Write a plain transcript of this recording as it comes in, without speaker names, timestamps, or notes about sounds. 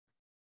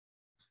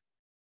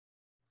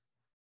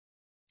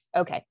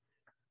Okay,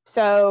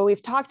 so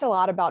we've talked a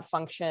lot about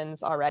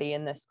functions already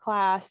in this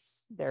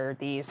class. There are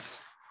these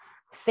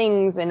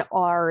things in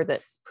R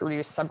that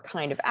produce some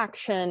kind of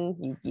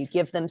action. You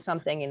give them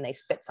something and they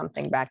spit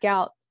something back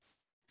out.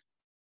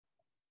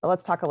 But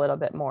let's talk a little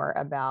bit more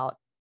about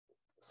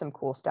some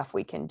cool stuff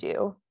we can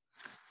do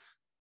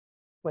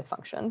with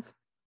functions.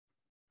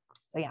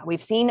 So yeah,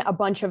 we've seen a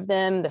bunch of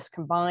them, this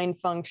combine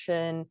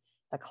function,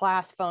 the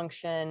class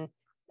function,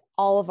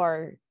 all of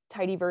our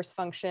tidyverse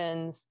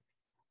functions,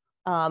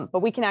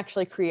 but we can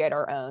actually create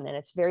our own, and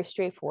it's very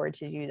straightforward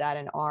to do that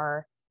in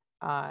R.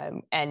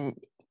 And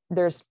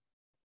there's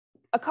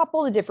a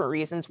couple of different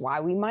reasons why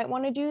we might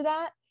want to do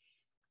that.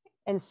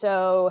 And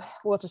so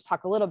we'll just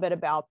talk a little bit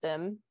about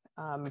them.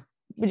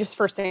 Just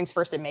first things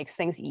first, it makes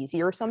things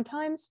easier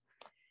sometimes.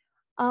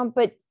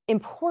 But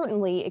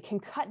importantly, it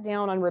can cut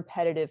down on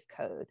repetitive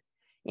code.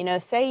 You know,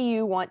 say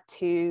you want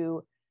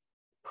to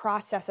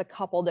process a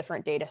couple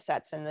different data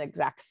sets in the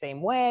exact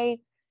same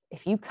way.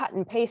 If you cut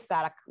and paste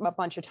that a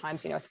bunch of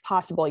times, you know, it's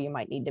possible you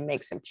might need to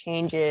make some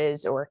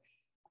changes or,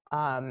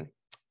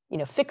 you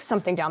know, fix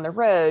something down the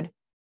road.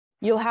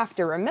 You'll have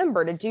to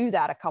remember to do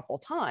that a couple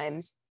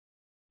times.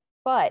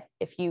 But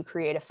if you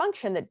create a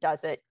function that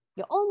does it,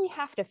 you'll only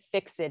have to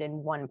fix it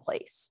in one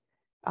place.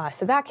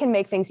 So that can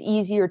make things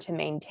easier to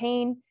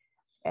maintain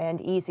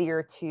and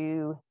easier to,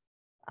 you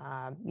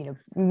know,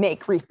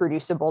 make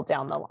reproducible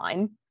down the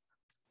line.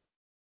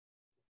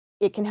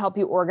 It can help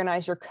you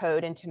organize your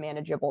code into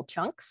manageable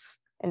chunks.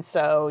 And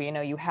so, you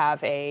know, you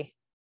have a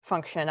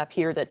function up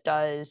here that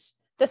does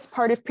this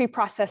part of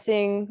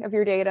pre-processing of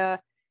your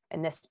data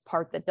and this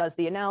part that does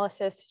the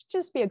analysis.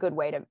 Just be a good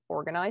way to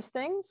organize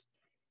things.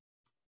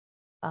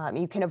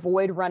 You can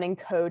avoid running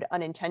code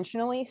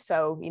unintentionally.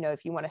 So, you know,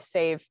 if you want to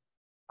save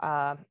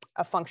a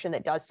function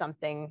that does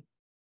something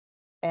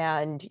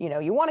and, you know,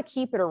 you want to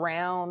keep it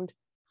around,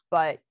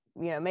 but,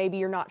 you know, maybe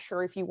you're not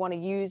sure if you want to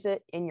use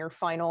it in your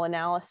final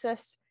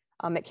analysis,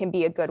 it can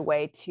be a good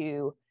way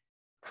to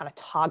kind of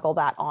toggle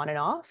that on and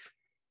off.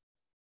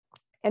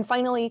 And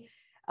finally,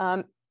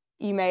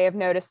 you may have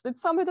noticed that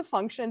some of the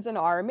functions in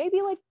R,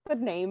 maybe like the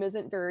name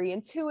isn't very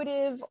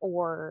intuitive,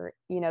 or,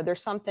 you know,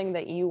 there's something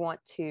that you want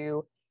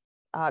to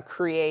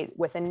create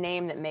with a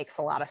name that makes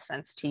a lot of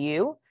sense to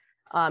you.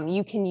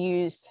 You can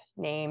use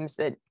names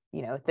that,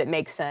 you know, that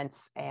make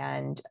sense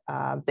and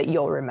that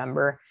you'll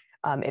remember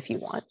if you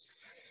want.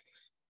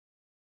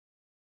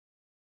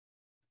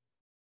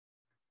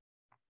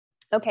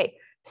 Okay,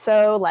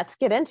 so let's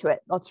get into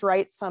it. Let's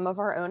write some of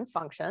our own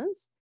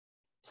functions.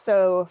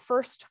 So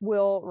first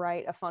we'll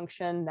write a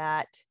function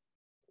that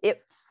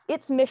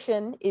its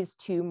mission is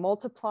to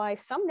multiply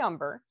some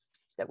number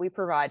that we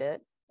provided.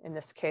 In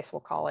this case,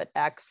 we'll call it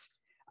X.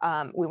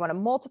 We want to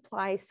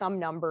multiply some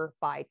number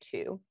by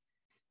 2.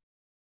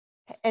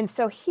 And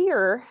so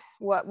here,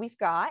 what we've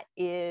got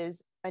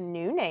is a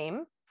new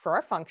name for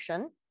our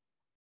function.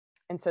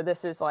 And so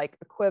this is like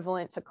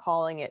equivalent to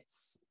calling it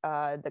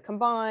the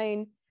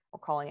combine, or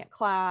calling it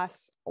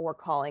class, or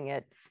calling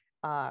it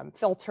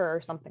filter,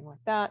 or something like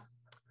that.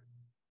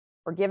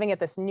 We're giving it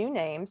this new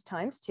names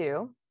times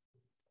 2.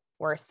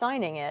 We're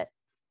assigning it.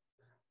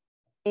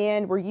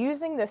 And we're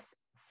using this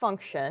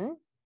function,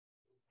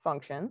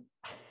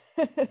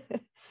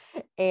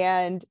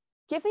 and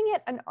giving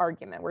it an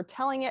argument. We're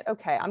telling it,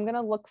 okay, I'm going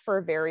to look for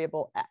a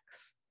variable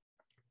X.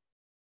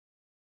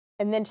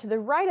 And then to the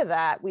right of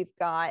that, we've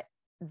got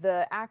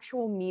the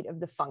actual meat of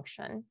the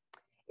function.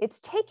 It's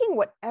taking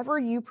whatever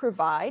you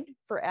provide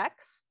for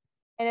X,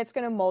 and it's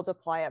going to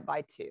multiply it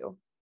by 2.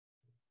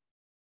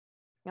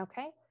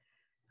 Okay,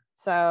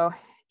 so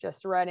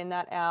just writing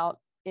that out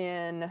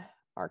in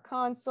our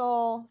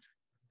console.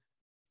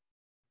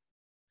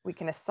 We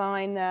can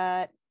assign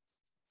that.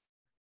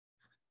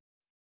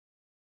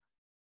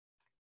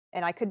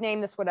 And I could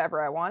name this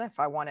whatever I want, if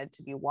I wanted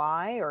to be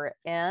Y or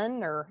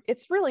N, or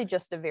it's really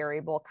just a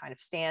variable kind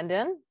of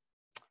stand-in.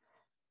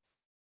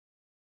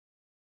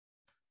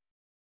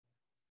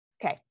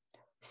 Okay,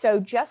 so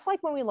just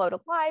like when we load a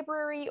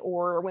library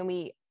or when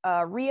we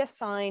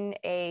reassign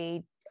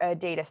a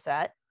data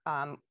set,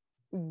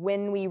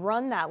 when we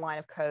run that line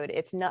of code,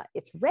 it's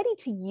ready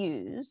to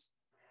use,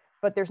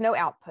 but there's no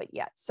output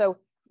yet. So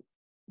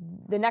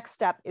the next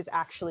step is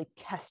actually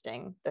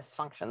testing this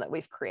function that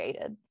we've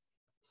created.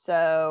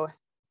 So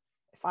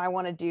if I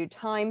want to do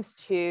times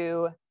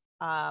 2,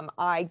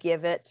 I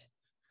give it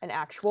an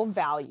actual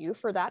value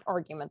for that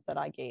argument that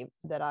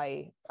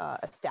I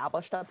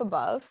established up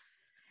above.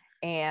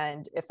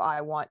 And if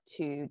I want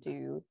to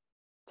do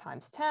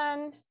times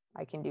 10,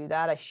 I can do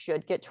that. I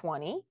should get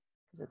 20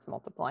 because it's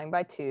multiplying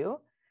by 2.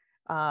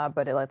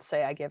 But let's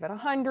say I give it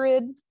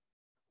 100.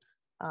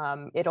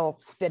 It'll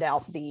spit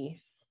out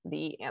the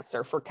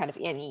answer for kind of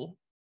any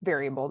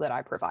variable that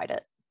I provide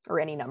it,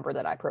 or any number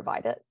that I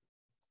provide it.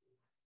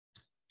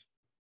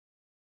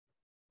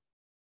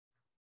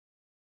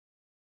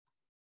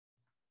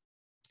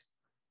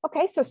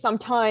 Okay, so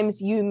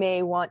sometimes you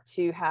may want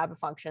to have a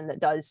function that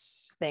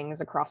does things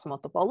across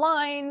multiple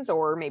lines,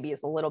 or maybe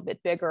is a little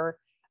bit bigger.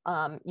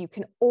 You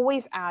can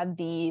always add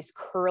these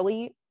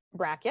curly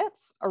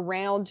brackets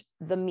around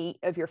the meat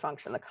of your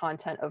function, the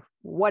content of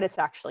what it's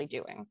actually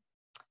doing.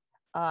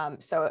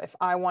 So if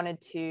I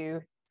wanted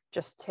to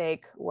just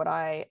take what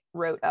I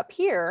wrote up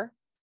here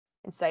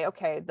and say,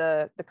 okay,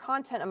 the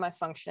content of my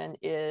function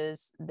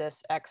is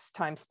this x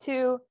times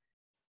 2.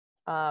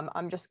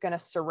 I'm just going to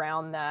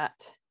surround that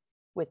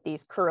with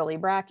these curly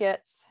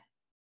brackets.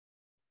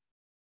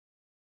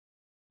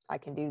 I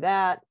can do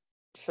that.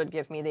 Should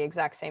give me the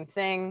exact same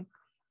thing.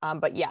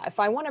 But yeah, if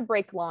I want to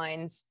break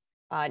lines,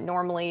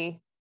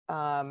 normally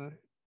R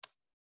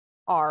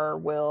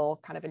will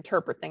kind of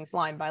interpret things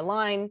line by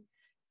line.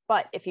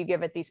 But if you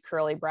give it these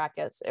curly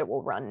brackets, it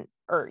will run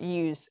or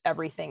use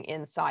everything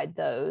inside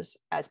those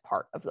as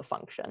part of the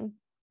function.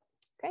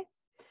 Okay.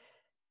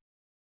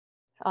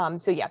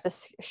 So yeah,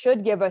 this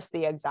should give us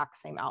the exact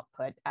same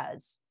output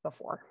as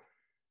before.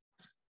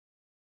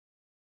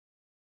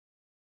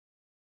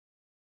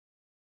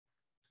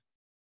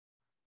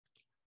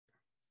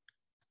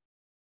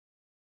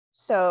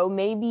 So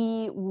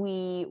maybe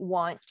we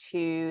want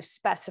to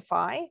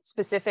specify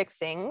specific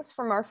things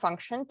from our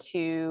function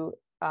to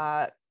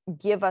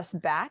give us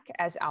back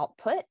as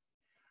output.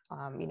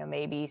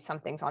 Maybe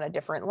something's on a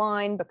different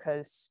line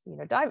because,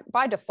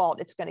 by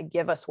default, it's going to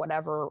give us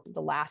whatever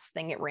the last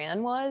thing it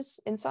ran was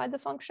inside the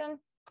function.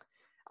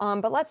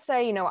 But let's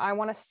say, I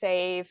want to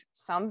save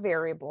some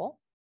variable.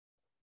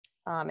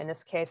 In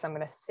this case, I'm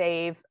going to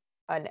save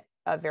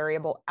a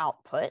variable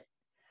output.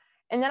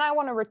 And then I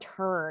want to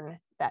return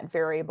that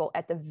variable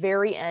at the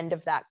very end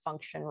of that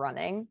function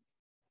running.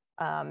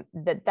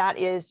 That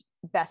is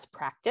best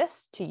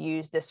practice to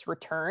use this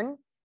return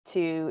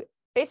to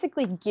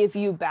basically give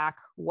you back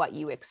what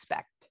you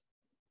expect.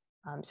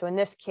 So in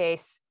this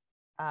case,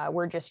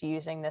 we're just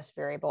using this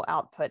variable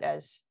output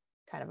as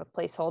kind of a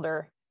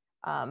placeholder.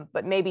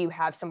 But maybe you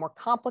have some more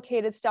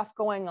complicated stuff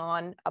going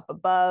on up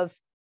above,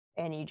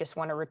 and you just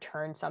want to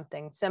return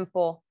something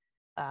simple.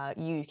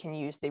 You can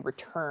use the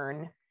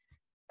return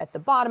at the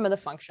bottom of the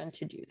function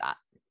to do that.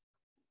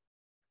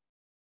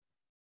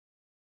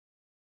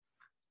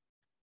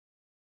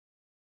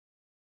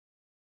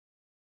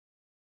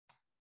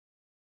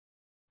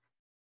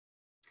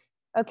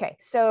 Okay,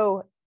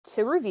 so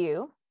to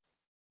review,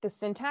 the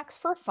syntax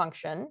for a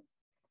function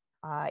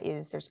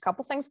is there's a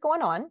couple things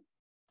going on.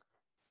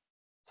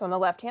 So on the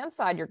left-hand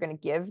side, you're going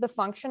to give the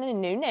function a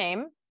new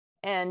name,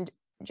 and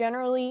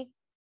generally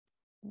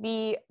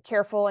be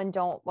careful and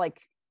don't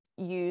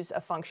use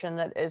a function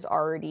that is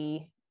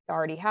already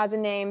has a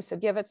name. So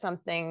give it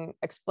something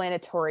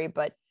explanatory,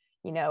 but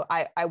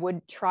I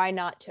would try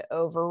not to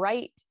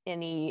overwrite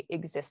any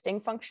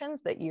existing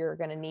functions that you're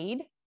going to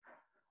need.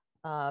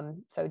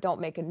 So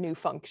don't make a new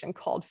function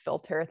called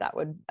filter. That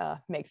would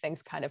make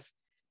things kind of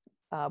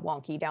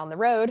wonky down the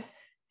road.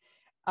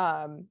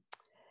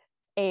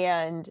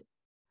 And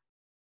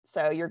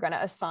so you're going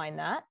to assign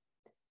that.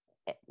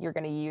 You're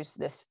going to use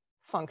this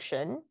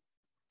function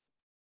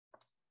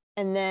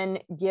and then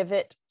give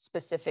it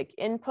specific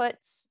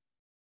inputs.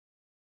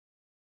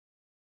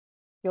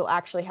 You'll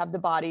actually have the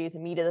body, the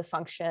meat of the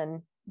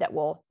function that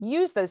will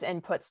use those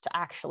inputs to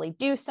actually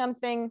do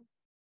something.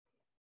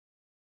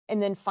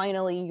 And then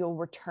finally, you'll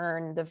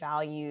return the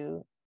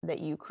value that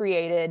you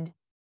created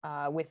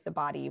with the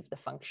body of the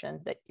function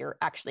that you're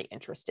actually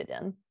interested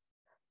in.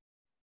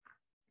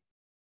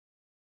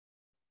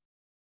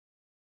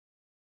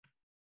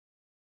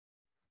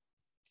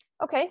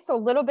 Okay, so a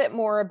little bit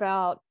more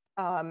about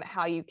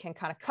how you can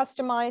kind of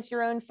customize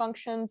your own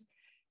functions.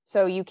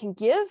 So you can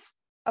give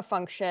a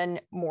function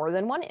more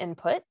than one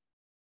input.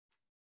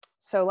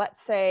 So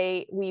let's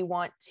say we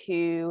want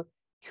to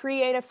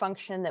create a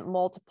function that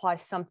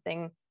multiplies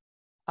something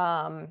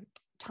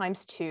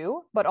times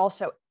 2, but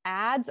also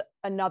adds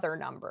another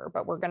number,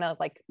 but we're going to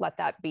let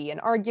that be an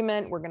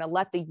argument. We're going to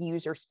let the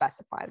user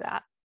specify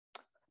that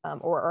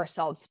or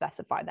ourselves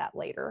specify that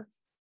later.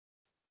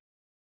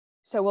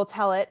 So we'll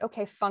tell it,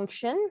 okay,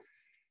 function,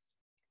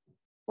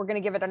 we're going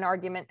to give it an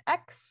argument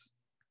x,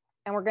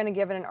 and we're going to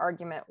give it an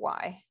argument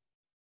y.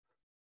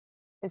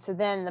 And so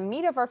then the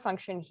meat of our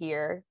function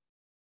here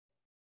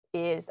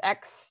is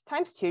x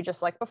times 2,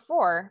 just like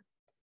before,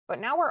 but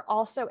now we're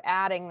also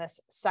adding this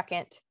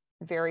second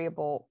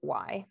variable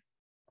y.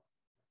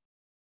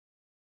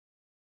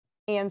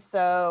 And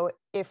so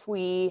if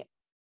we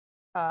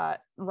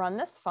run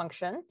this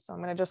function, so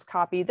I'm going to just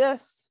copy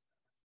this,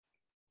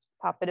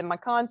 pop it in my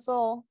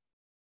console,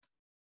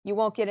 you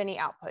won't get any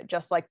output,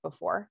 just like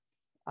before,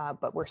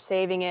 but we're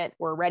saving it,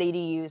 we're ready to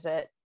use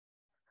it,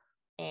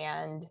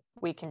 and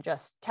we can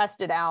just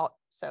test it out.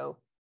 So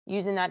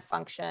using that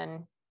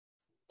function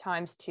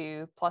times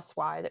 2 plus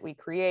y that we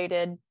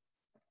created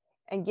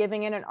and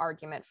giving it an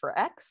argument for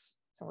x.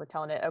 So we're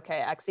telling it, okay,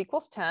 x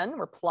equals 10.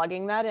 We're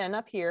plugging that in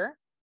up here.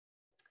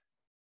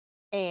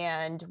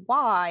 And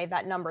y,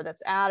 that number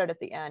that's added at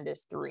the end,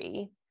 is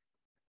 3.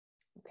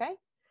 Okay.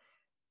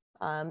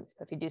 So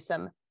if you do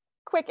some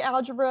quick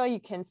algebra, you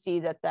can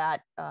see that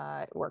that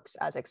works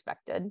as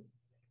expected.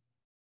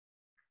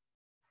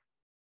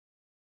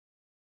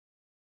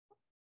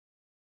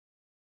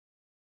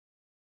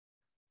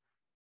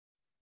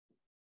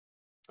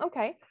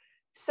 Okay,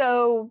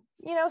 so,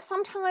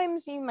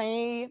 sometimes you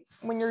may,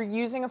 when you're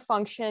using a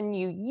function,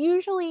 you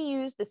usually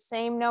use the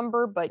same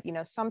number, but,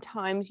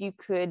 sometimes you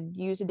could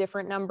use a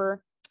different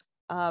number.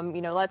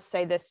 Let's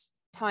say this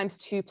times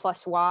 2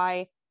 plus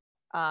y,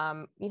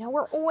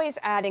 we're always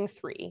adding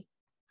 3.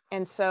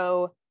 And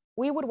so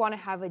we would want to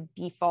have a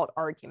default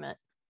argument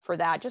for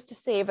that just to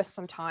save us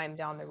some time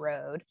down the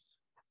road.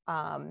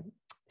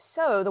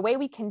 So the way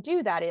we can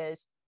do that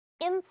is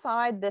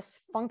inside this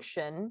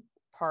function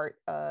part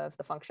of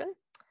the function,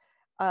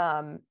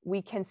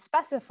 we can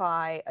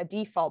specify a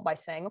default by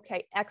saying,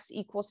 okay, x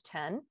equals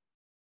 10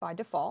 by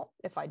default,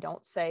 if I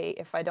don't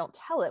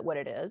tell it what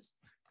it is.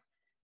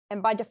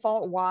 And by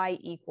default, y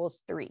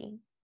equals 3.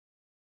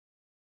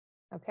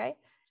 Okay.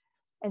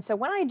 And so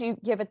when I do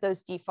give it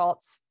those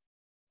defaults,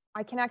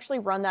 I can actually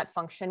run that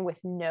function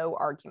with no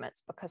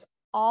arguments because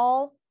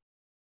all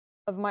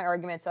of my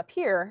arguments up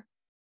here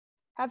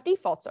have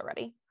defaults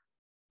already.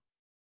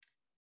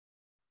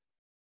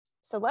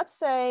 So let's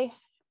say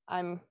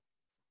I'm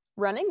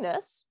running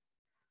this.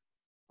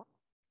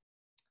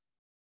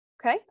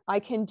 Okay, I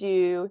can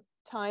do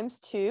times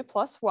 2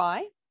 plus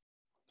y,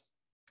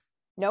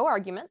 no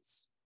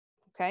arguments.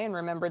 Okay, and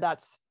remember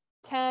that's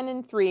 10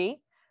 and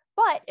 3.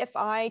 But if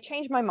I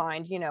change my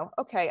mind,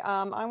 okay,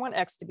 I want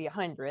x to be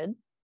 100.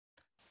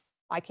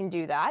 I can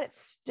do that.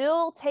 It's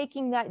still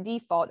taking that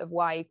default of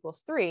y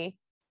equals 3.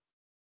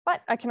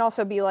 But I can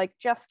also be like,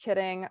 just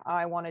kidding,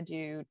 I want to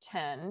do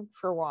 10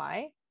 for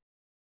y.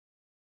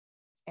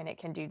 And it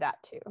can do that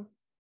too.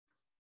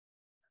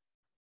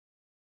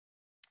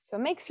 So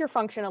it makes your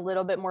function a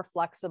little bit more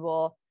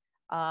flexible,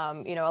 a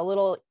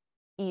little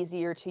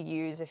easier to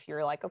use if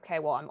you're like, okay,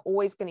 well, I'm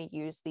always going to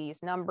use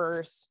these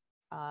numbers.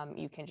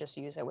 You can just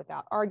use it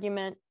without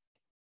argument.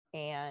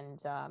 And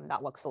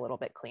that looks a little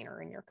bit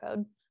cleaner in your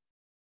code.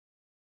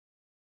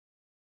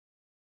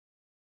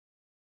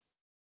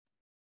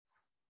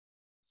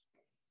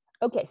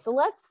 Okay, so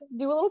let's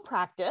do a little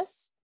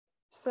practice.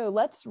 So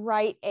let's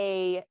write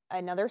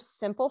another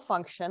simple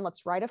function.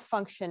 Let's write a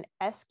function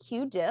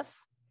sqdiff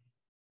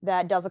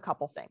that does a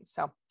couple things.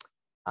 So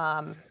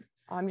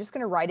I'm just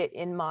going to write it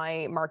in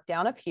my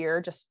markdown up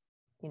here, just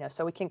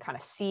so we can kind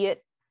of see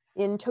it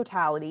in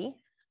totality.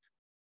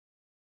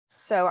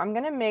 So I'm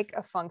going to make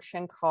a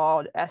function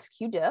called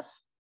sqdiff,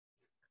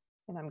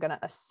 and I'm going to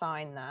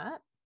assign that.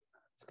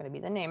 It's going to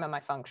be the name of my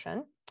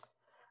function.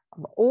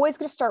 I'm always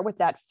going to start with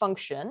that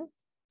function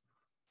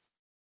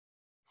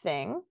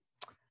thing.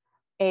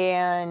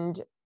 And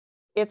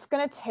it's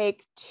going to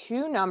take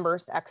two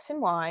numbers, x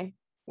and y,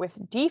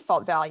 with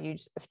default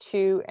values of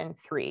 2 and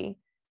 3.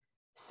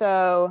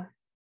 So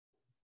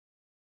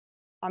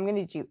I'm going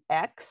to do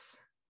x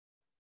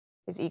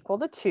is equal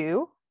to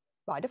 2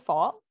 by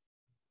default.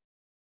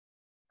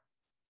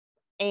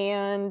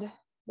 And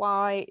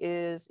y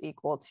is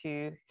equal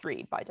to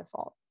 3 by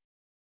default.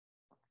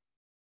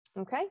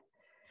 Okay.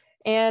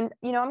 And,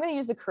 I'm going to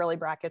use the curly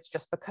brackets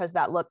just because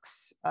that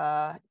looks,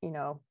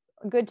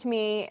 good to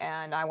me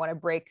and I want to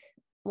break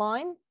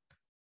line.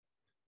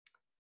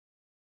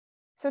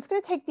 So it's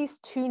going to take these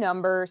two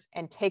numbers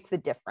and take the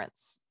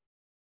difference.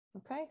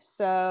 Okay,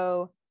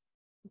 so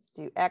let's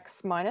do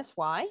x minus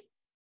y.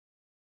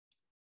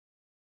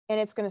 And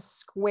it's going to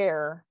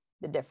square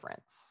the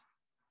difference.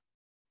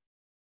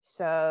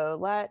 So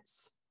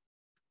let's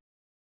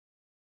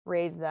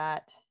raise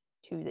that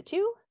to the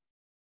 2.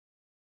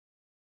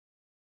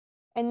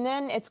 And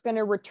then it's going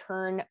to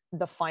return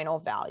the final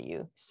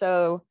value.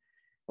 So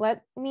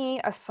let me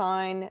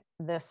assign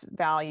this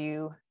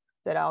value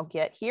that I'll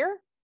get here.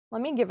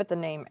 Let me give it the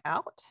name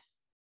out.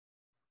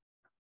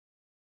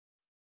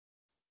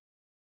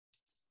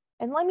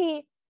 And let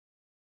me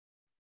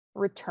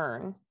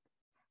return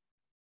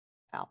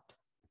out.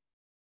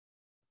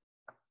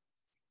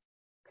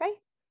 Okay,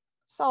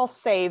 so I'll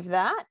save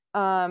that.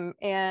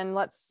 And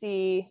let's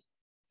see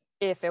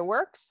if it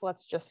works.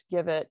 Let's just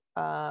give it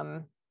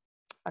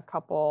a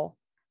couple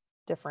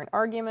different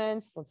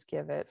arguments. Let's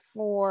give it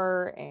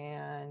 4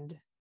 and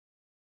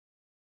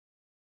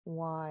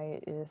y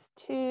is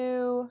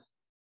 2.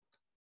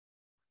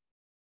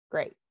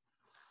 Great.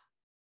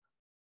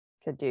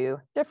 Could do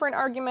different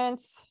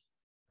arguments,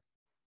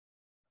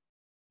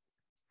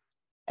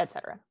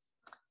 etc.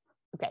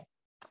 Okay.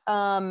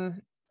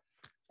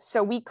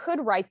 So we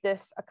could write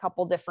this a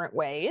couple different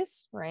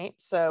ways, right?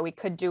 So we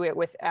could do it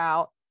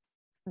without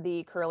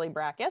the curly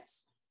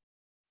brackets.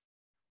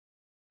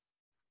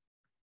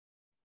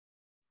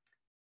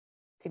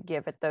 Could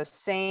give it those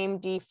same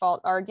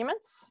default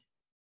arguments.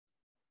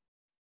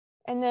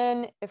 And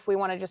then if we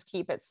want to just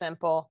keep it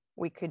simple,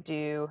 we could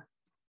do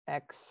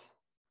x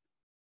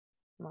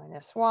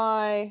minus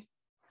y,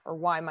 or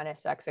y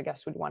minus x. I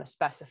guess we'd want to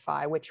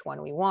specify which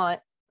one we want.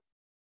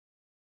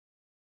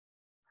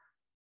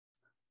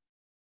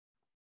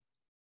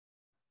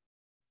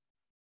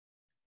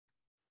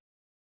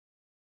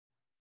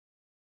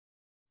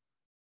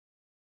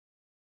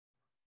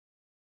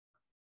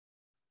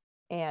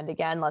 And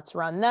again, let's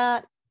run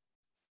that.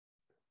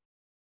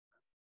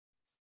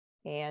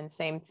 And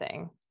same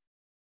thing.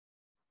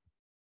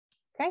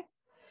 Okay.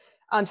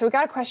 So we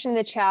got a question in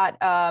the chat.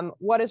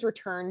 What does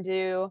return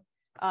do?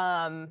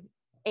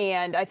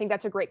 And I think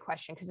that's a great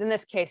question, because in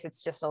this case,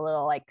 it's just a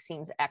little like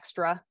seems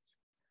extra,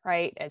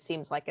 right? It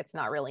seems like it's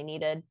not really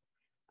needed.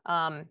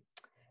 But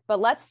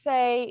let's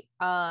say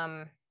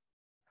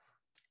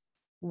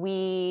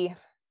we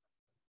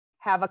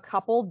have a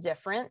couple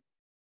different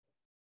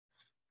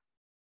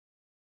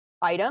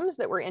items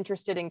that we're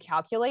interested in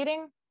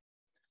calculating.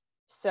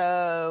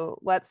 So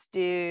let's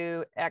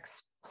do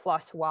x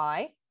plus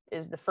y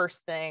is the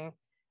first thing,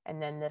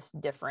 and then this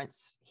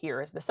difference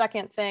here is the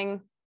second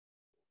thing.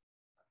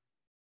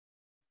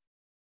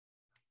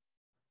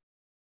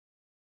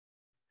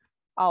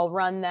 I'll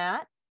run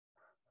that.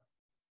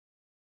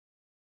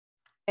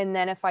 And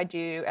then if I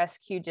do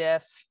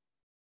sqdiff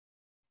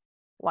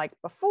like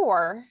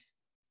before,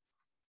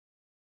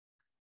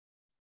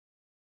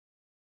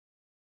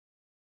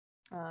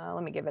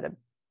 let me give it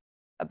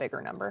a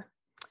bigger number.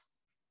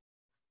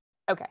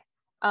 Okay,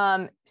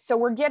 so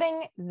we're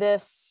getting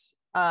this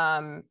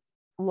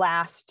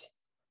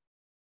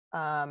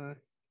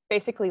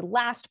basically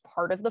last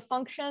part of the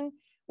function.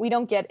 We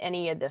don't get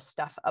any of this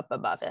stuff up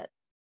above it.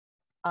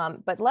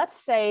 But let's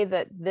say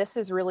that this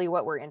is really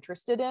what we're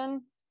interested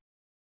in.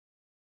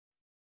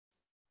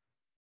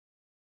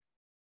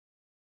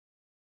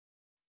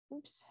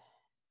 Oops.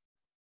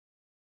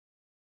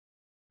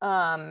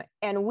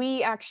 And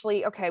we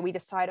actually, okay, we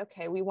decide,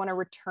 okay, we want to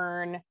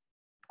return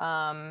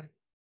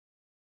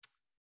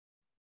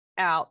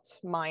out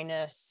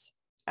minus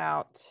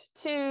out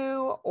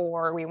 2,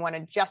 or we want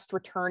to just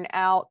return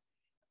out,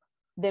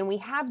 then we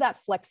have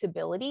that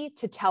flexibility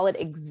to tell it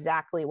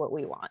exactly what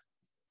we want.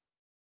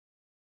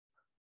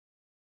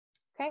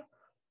 Okay,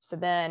 so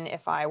then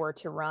if I were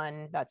to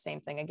run that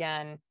same thing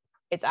again,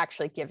 it's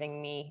actually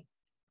giving me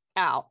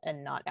out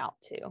and not out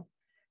 2.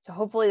 So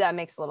hopefully that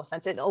makes a little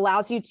sense. It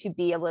allows you to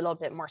be a little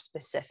bit more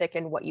specific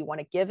in what you want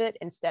to give it,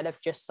 instead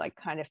of just like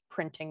kind of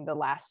printing the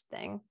last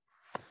thing.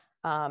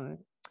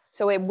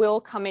 So it will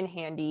come in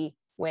handy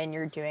when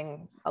you're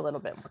doing a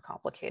little bit more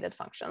complicated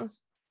functions.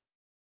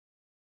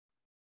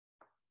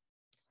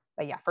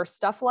 But yeah, for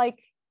stuff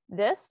like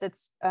this,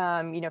 that's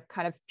you know,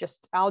 kind of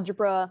just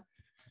algebra,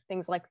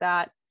 things like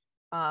that,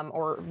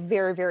 or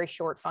very, very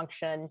short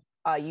function,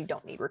 you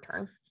don't need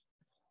return.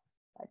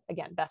 But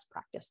again, best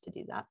practice to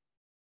do that.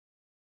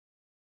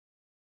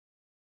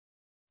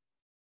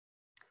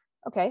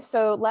 Okay,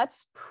 so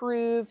let's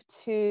prove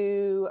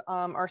to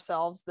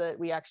ourselves that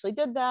we actually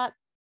did that.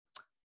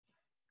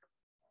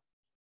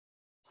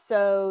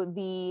 So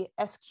the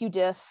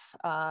sqdiff,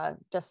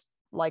 just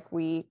like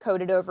we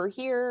coded over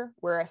here,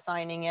 we're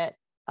assigning it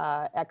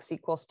x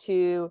equals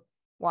 2,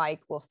 y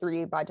equals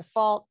 3 by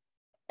default,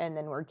 and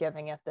then we're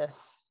giving it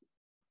this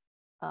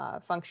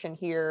function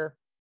here,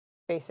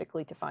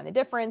 basically to find the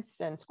difference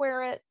and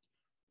square it.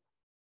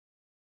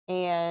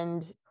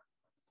 And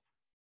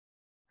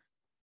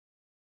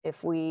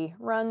if we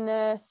run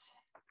this,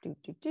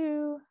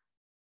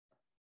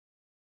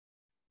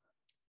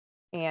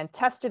 and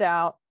test it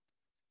out,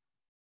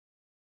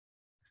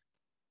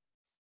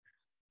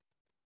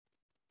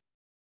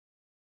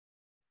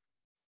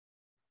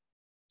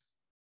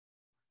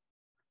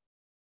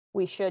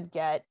 we should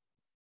get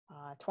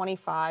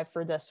 25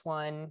 for this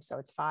one. So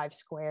it's 5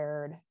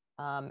 squared.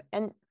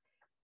 And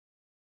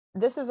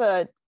this is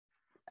I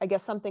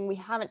guess something we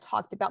haven't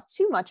talked about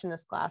too much in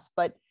this class,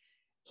 but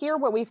here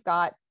what we've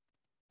got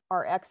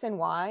are x and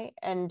y,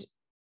 and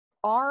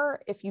r,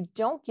 if you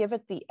don't give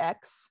it the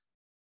x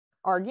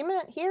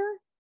argument here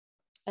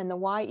and the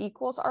y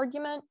equals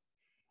argument,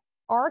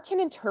 r can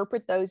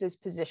interpret those as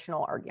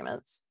positional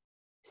arguments.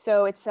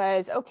 So it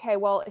says, okay,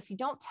 well, if you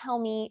don't tell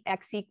me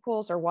x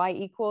equals or y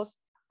equals,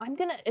 I'm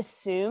going to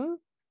assume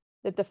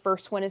that the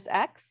first one is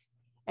x,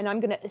 and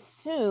I'm going to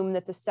assume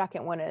that the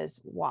second one is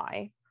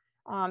y.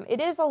 It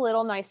is a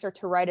little nicer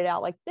to write it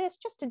out like this,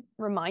 just to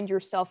remind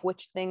yourself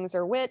which things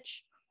are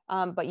which,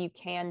 but you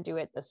can do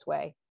it this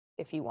way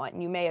if you want.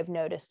 And you may have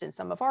noticed in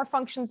some of our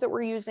functions that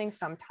we're using,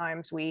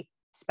 sometimes we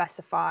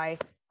specify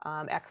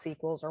x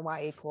equals or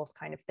y equals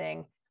kind of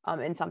thing,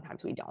 and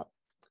sometimes we don't.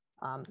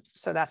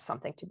 So that's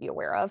something to be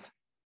aware of.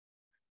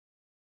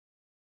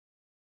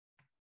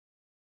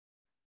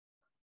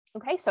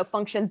 Okay, so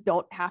functions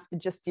don't have to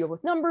just deal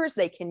with numbers.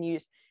 They can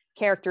use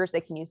characters, they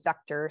can use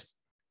vectors,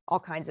 all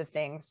kinds of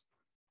things.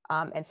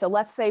 And so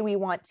let's say we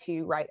want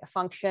to write a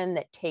function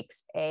that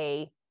takes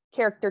a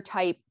character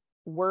type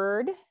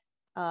word.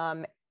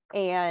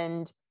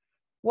 And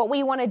what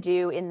we want to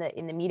do in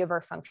the meat of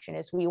our function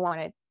is we want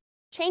to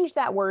change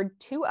that word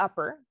to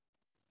upper.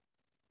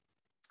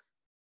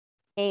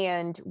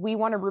 And we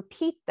want to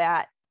repeat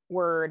that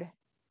word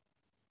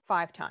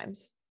 5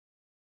 times.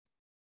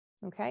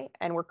 Okay,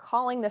 and we're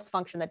calling this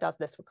function that does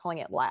this, we're calling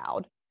it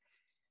loud.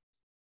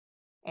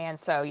 And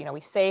so, you know,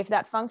 we save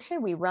that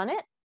function, we run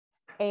it,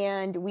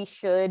 and we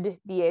should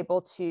be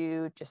able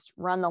to just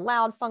run the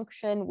loud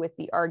function with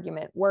the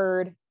argument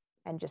word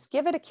and just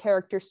give it a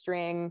character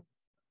string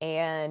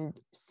and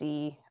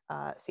see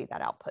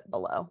that output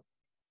below.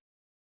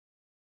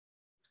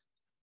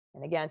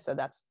 And again, so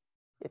that's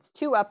it's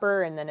to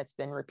upper, and then it's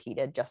been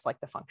repeated just like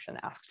the function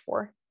asked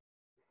for.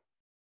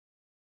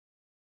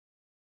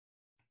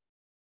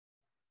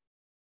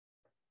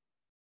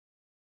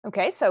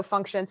 Okay, so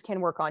functions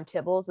can work on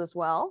tibbles as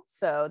well.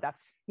 So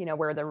that's,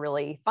 where the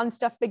really fun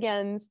stuff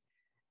begins.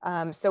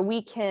 So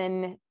we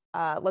can,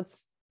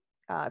 let's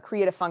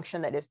create a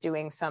function that is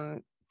doing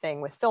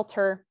something with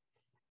filter.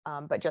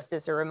 But just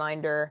as a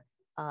reminder,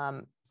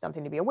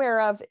 something to be aware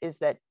of is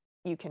that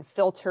you can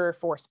filter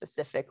for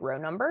specific row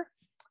number.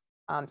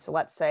 So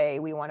let's say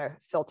we want to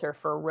filter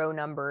for row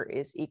number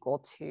is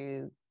equal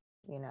to,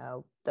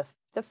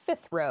 the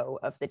fifth row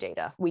of the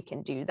data. We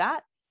can do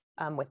that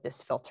with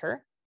this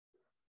filter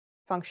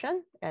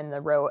function and the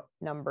row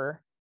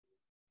number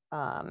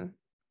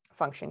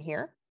function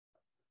here.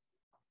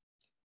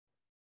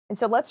 And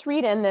so let's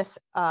read in this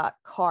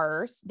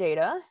cars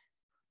data.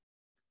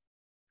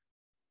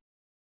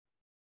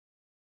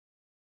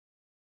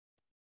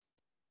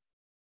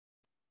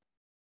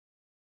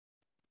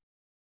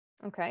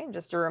 Okay,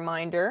 just a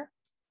reminder,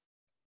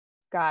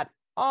 got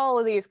all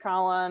of these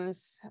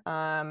columns,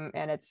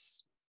 and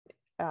it's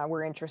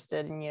we're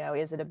interested in,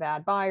 is it a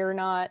bad buy or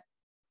not?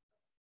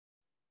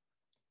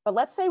 But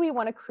let's say we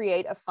want to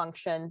create a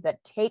function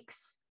that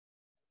takes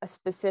a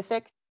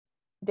specific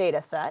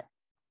data set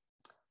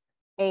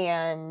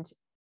and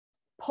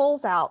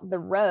pulls out the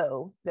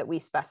row that we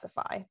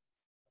specify.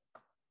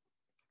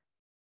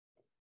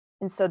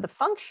 And so the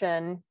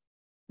function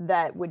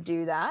that would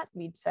do that,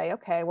 we'd say,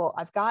 okay, well,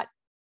 I've got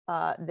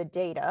the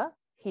data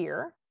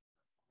here,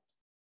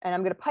 and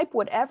I'm going to pipe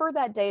whatever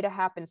that data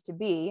happens to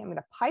be. I'm going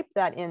to pipe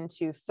that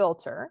into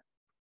filter.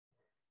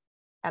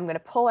 I'm going to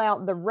pull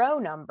out the row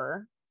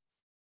number,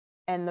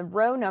 and the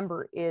row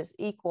number is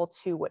equal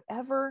to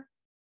whatever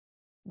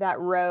that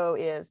row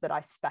is that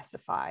I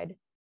specified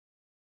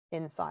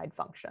inside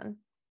function.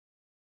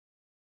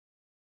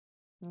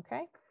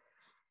 Okay.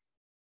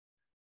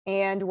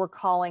 And we're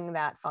calling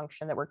that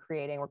function that we're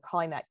creating, we're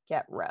calling that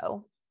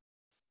getRow.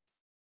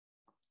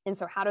 And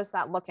so how does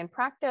that look in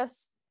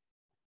practice?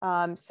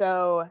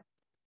 So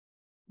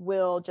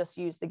we'll just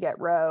use the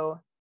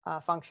getRow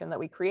function that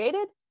we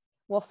created.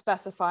 We'll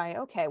specify,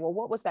 okay, well,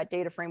 what was that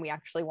data frame we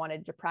actually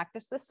wanted to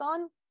practice this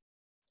on?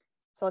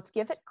 So let's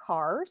give it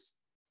cars.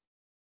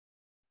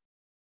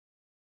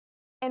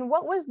 And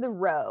what was the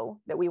row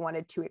that we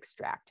wanted to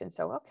extract? And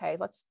so, okay,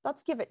 let's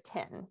give it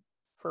 10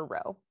 for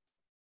row.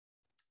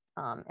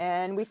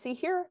 And we see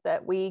here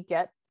that we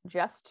get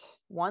just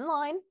one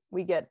line.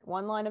 We get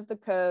one line of the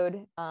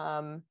code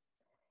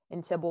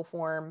in tibble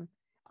form.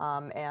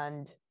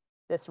 And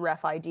this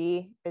ref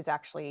ID is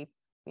actually,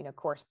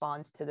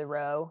 corresponds to the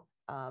row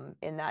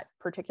in that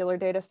particular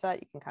data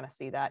set. You can kind of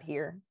see that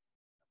here.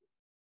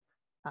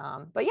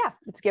 But yeah,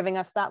 it's giving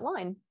us that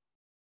line.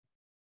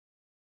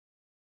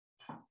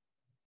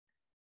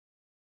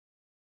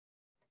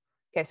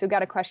 Okay, so we've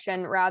got a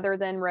question. Rather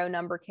than row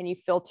number, can you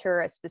filter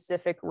a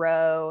specific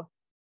row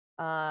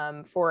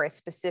for a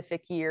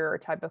specific year or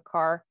type of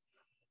car?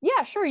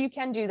 Yeah, sure, you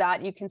can do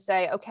that. You can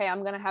say, okay,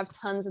 I'm going to have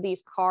tons of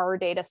these car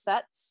data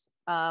sets.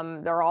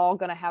 They're all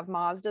going to have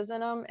Mazdas in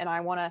them. And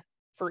I want to,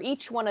 for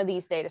each one of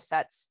these data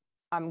sets,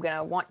 I'm going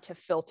to want to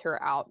filter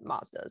out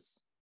Mazdas,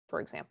 for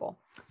example.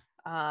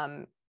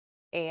 And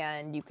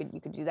you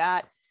could do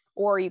that.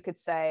 Or you could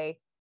say,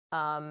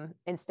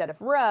 instead of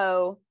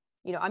row,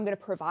 I'm going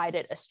to provide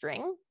it a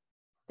string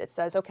that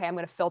says, okay, I'm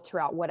going to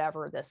filter out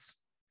whatever this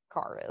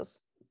car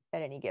is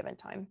at any given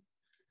time.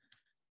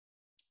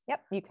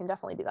 Yep, you can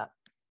definitely do that.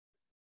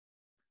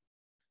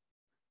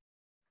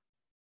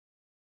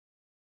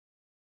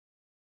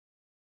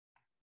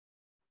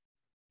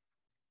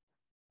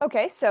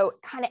 Okay, so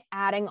kind of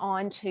adding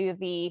on to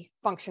the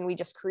function we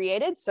just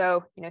created.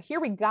 So, here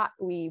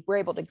we were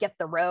able to get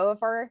the row of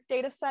our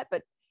data set,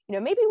 but,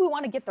 maybe we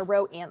want to get the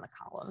row and the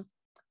column.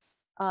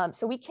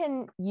 So we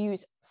can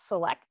use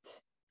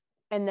select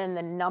and then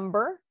the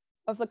number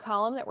of the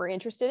column that we're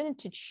interested in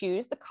to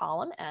choose the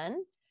column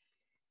n.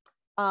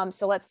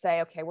 So let's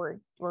say, okay,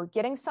 we're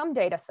getting some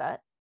data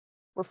set,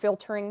 we're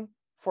filtering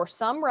for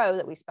some row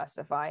that we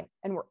specify,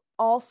 and we're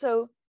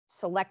also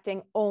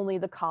selecting only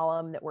the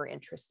column that we're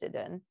interested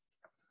in.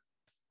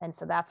 And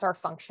so that's our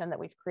function that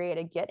we've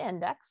created,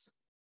 getIndex.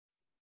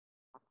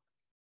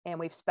 And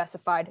we've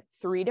specified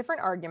 3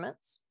 different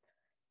arguments.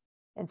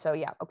 And so,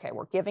 yeah, okay,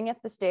 we're giving it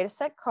this data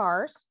set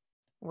cars,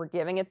 we're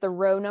giving it the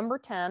row number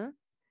 10,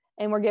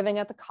 and we're giving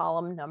it the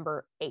column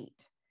number 8.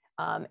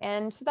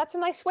 And so that's a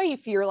nice way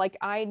if you're like,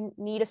 I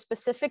need a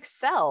specific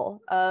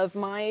cell of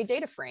my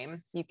data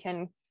frame, you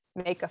can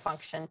make a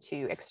function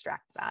to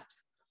extract that.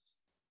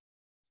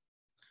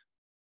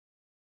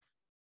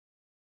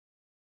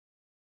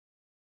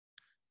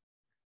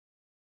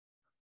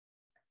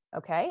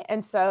 Okay,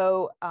 and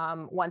so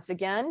once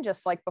again,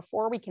 just like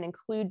before, we can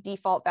include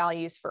default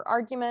values for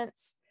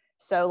arguments.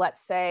 So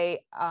let's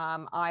say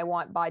I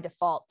want by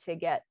default to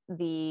get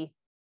the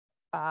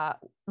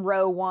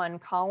row 1,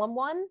 column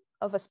 1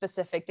 of a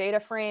specific data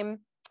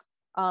frame.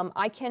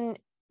 I can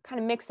kind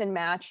of mix and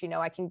match,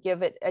 I can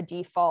give it a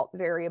default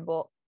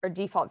variable or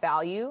default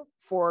value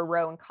for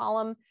row and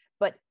column,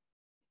 but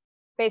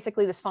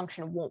basically this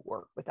function won't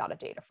work without a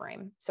data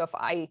frame. So if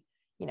I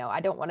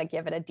don't want to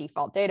give it a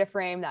default data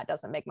frame, that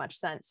doesn't make much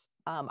sense.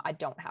 I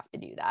don't have to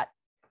do that.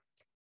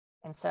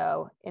 And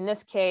so in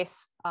this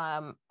case,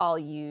 I'll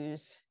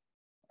use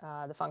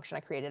the function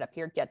I created up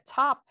here, get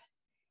top,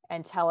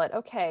 and tell it,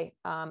 okay,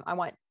 I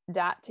want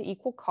dat to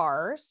equal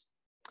cars,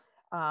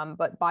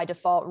 but by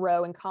default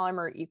row and column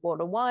are equal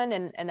to 1,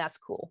 and that's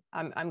cool.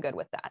 I'm good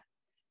with that.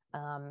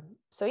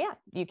 So yeah,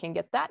 you can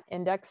get that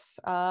index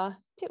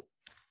 2.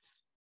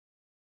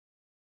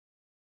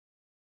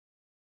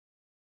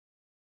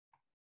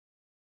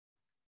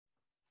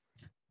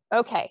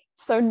 Okay,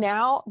 so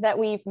now that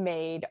we've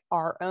made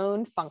our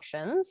own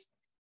functions,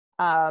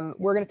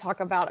 we're going to talk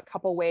about a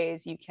couple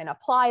ways you can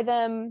apply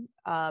them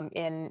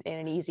in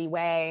an easy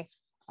way,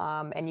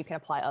 and you can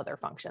apply other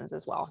functions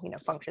as well,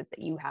 functions that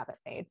you haven't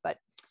made. But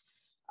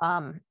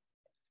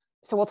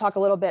so we'll talk a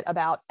little bit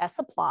about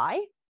sapply.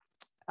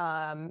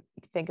 You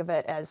can think of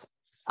it as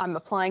I'm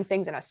applying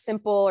things in a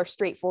simple or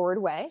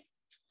straightforward way.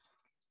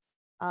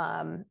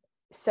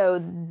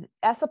 So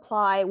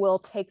sapply will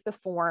take the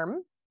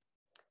form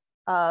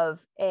of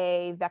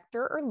a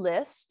vector or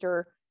list,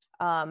 or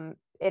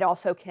it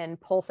also can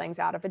pull things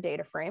out of a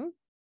data frame.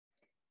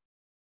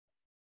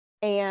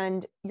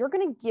 And you're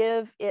going to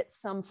give it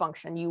some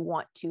function you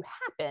want to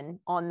happen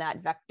on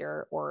that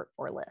vector or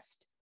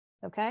list.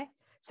 Okay,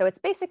 so it's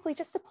basically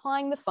just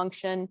applying the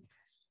function.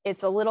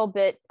 It's a little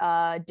bit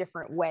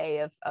different way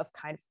of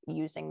kind of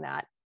using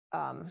that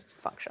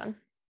function.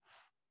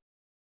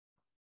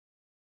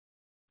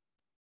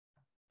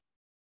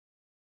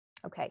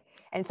 Okay,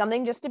 and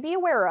something just to be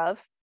aware of,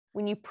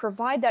 when you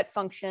provide that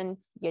function,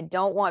 you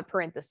don't want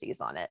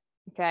parentheses on it.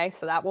 Okay,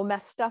 so that will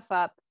mess stuff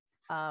up,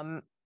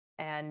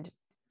 and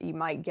you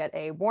might get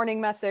a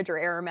warning message or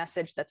error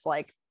message that's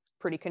like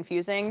pretty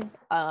confusing.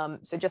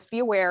 So just be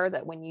aware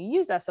that when you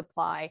use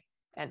sapply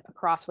and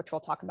across, which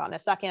we'll talk about in a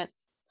second,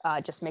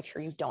 just make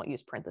sure you don't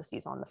use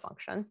parentheses on the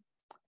function.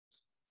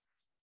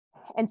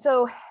 And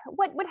so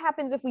what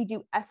happens if we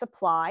do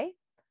sapply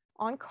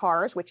on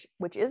cars, which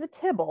is a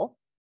tibble?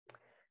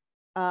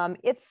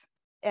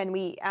 And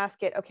we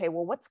ask it, okay,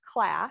 well, what's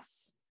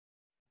class?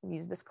 We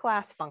use this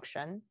class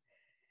function.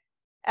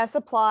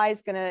 Sapply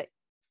is going to,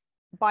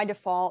 by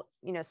default,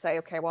 say,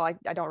 okay, well,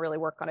 I don't really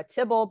work on a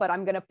tibble, but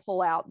I'm going to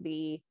pull out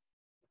the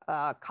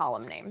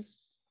column names.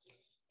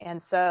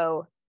 And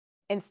so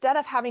instead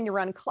of having to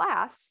run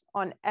class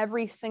on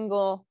every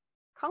single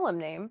column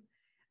name,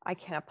 I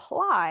can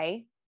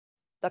apply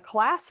the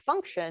class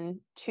function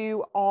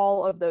to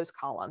all of those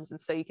columns. And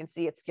so you can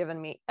see it's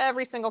given me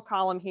every single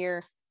column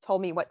here,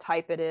 told me what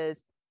type it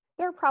is.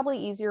 There are probably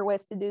easier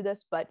ways to do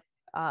this, but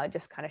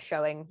just kind of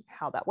showing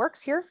how that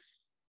works here.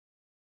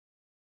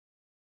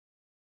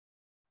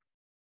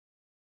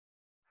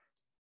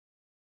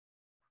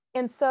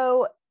 And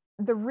so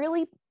the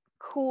really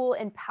cool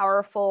and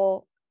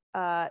powerful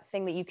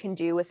thing that you can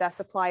do with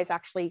sapply is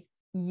actually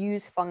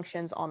use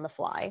functions on the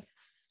fly.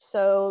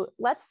 So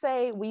let's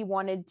say we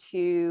wanted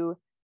to,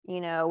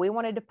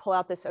 pull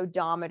out this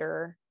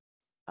odometer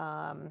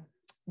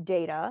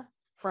data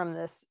from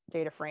this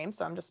data frame.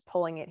 So I'm just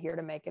pulling it here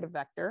to make it a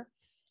vector.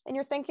 And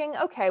you're thinking,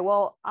 okay,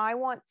 well, I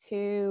want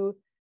to,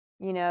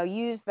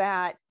 use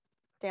that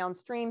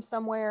downstream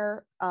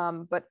somewhere.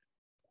 But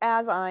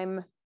as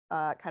I'm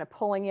kind of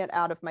pulling it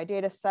out of my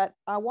data set,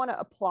 I want to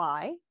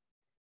apply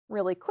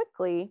really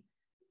quickly.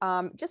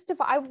 I just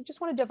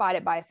want to divide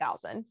it by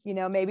 1,000.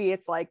 Maybe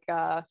it's like,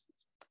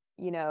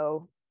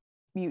 you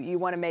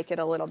want to make it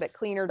a little bit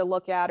cleaner to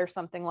look at or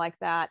something like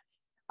that.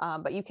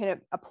 But you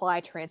can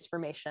apply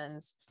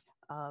transformations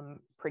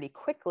pretty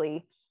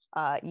quickly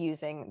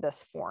using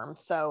this form.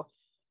 So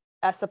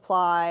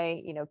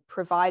sapply,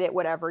 provide it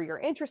whatever you're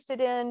interested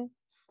in.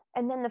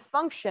 And then the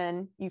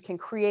function, you can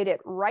create it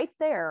right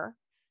there.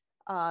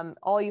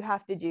 All you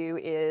have to do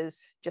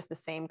is just the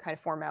same kind of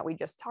format we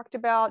just talked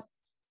about.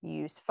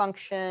 Use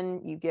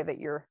function, you give it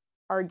your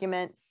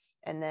arguments,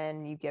 and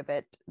then you give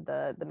it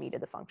the meat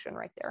of the function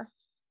right there.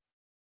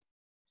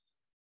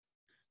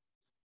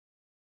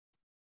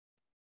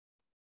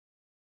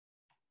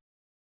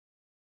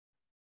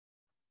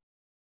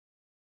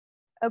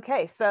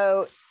 Okay,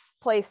 so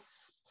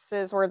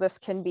places where this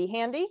can be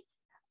handy.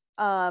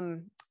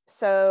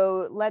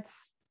 So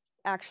let's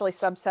actually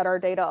subset our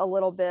data a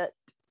little bit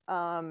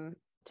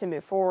to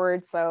move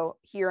forward. So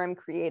here I'm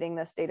creating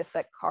this data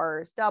set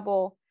cars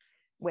double,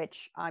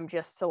 which I'm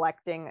just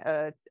selecting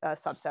a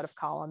subset of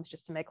columns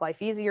just to make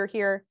life easier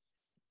here.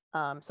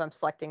 So I'm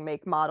selecting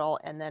make model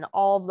and then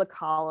all of the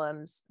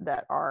columns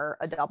that are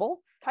a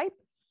double type.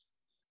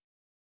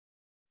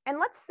 And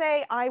let's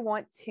say I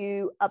want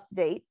to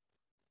update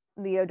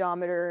the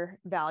odometer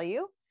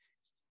value.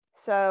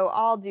 So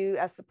I'll do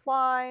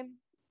sapply,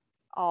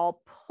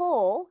 I'll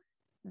pull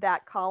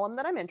that column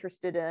that I'm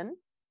interested in,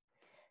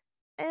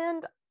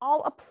 and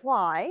I'll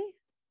apply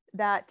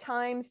that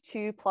times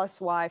 2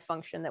 plus y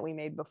function that we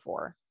made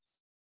before.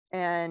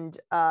 And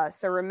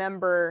so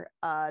remember,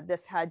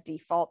 this had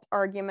default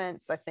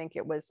arguments. I think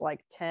it was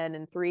like 10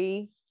 and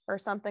 3 or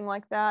something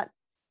like that.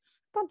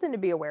 Something to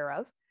be aware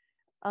of.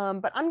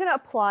 But I'm going to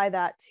apply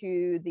that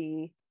to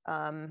the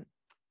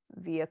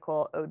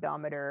vehicle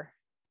odometer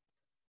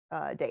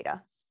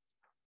data.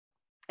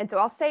 And so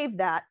I'll save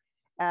that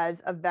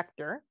as a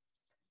vector,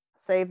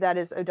 save that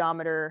as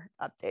odometer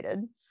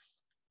updated.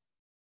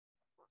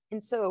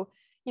 And so,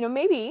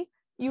 maybe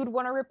you would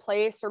want to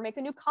replace or make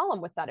a new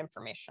column with that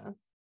information.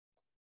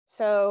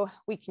 So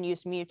we can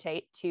use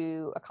mutate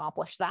to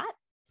accomplish that.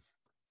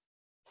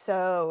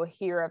 So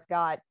here I've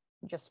got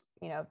just,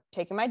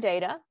 taking my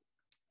data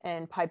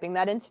and piping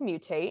that into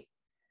mutate.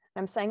 And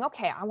I'm saying,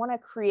 okay, I want to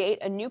create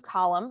a new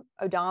column,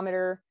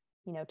 odometer,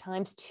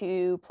 times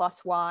 2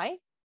 plus y.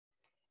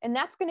 And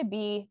that's going to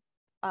be,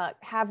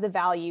 have the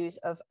values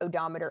of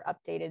odometer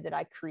updated that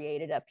I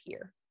created up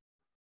here.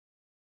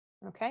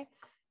 Okay.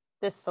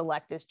 This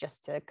select is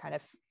just to kind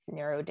of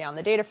narrow down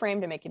the data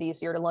frame to make it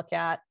easier to look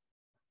at.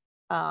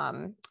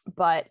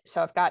 But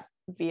so I've got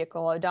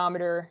vehicle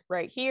odometer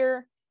right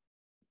here.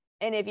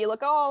 And if you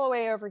look all the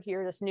way over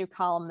here, this new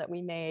column that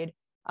we made,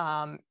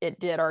 it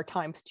did our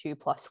times 2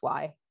 plus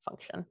y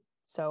function.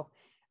 So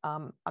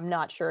I'm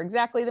not sure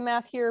exactly the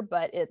math here,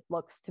 but it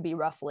looks to be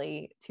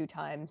roughly 2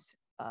 times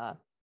the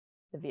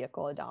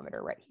vehicle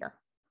odometer right here.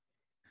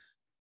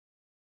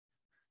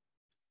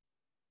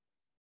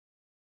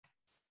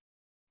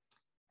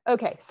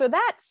 Okay, so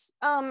that's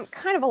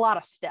kind of a lot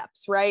of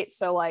steps, right?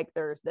 So like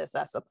there's this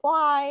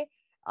sapply,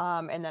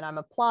 and then I'm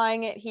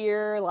applying it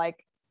here.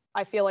 Like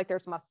I feel like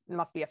there's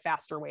must be a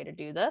faster way to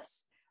do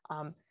this.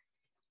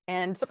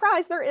 And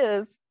surprise, there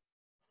is.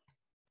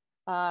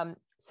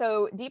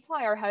 So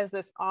dplyr has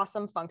this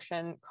awesome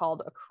function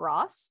called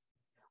across,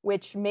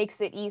 which makes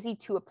it easy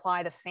to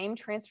apply the same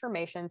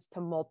transformations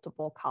to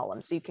multiple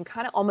columns. So you can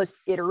kind of almost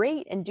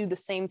iterate and do the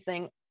same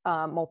thing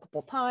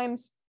multiple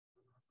times.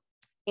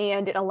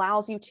 And it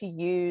allows you to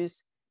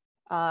use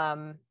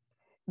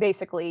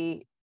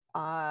basically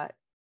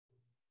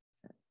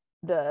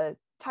the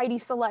tidy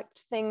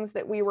select things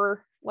that we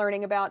were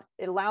learning about.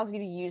 It allows you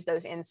to use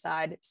those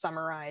inside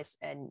summarize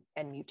and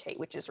mutate,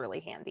 which is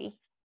really handy.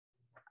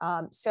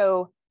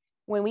 So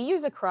when we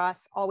use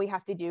across, all we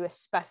have to do is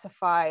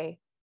specify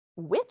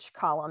which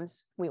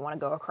columns we want to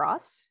go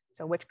across.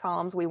 So which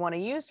columns we want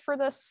to use for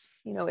this,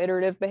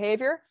 iterative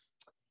behavior,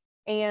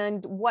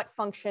 and what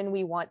function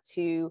we want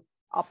to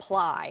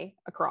apply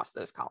across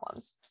those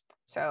columns.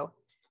 So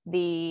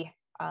the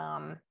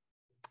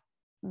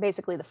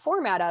basically the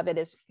format of it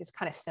is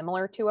kind of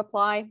similar to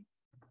apply,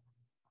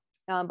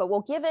 but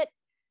we'll give it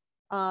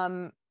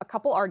a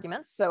couple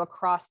arguments. So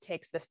across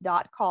takes this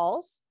dot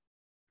calls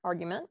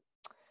argument,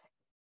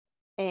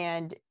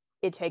 and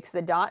it takes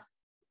the dot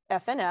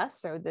fns,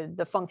 so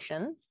the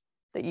function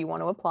that you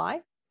want to apply.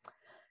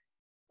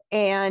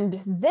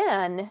 And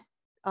then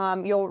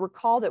you'll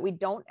recall that we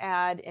don't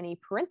add any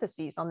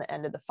parentheses on the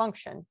end of the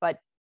function, but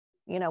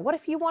what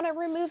if you want to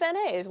remove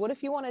NAs? What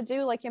if you want to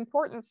do like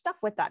important stuff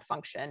with that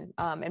function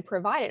and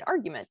provide it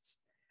arguments?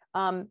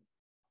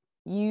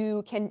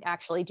 You can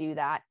actually do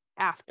that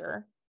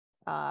after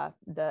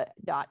the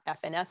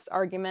 .fns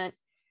argument.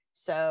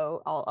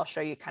 So I'll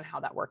show you kind of how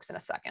that works in a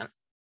second.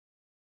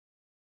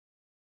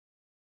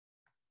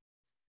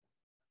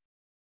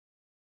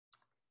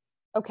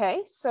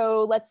 Okay,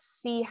 so let's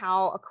see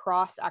how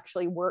across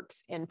actually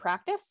works in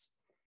practice.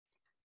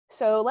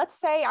 So let's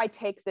say I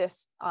take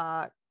this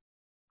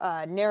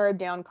narrowed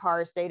down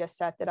cars data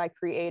set that I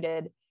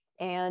created,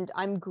 and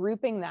I'm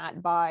grouping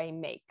that by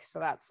make. So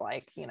that's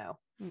like,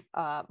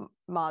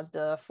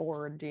 Mazda,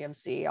 Ford,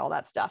 GMC, all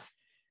that stuff.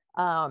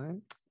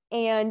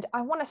 And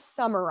I want to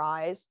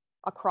summarize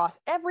across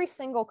every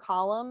single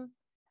column.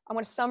 I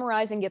want to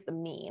summarize and get the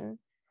mean.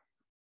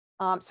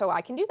 So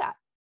I can do that.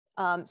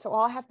 So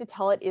all I have to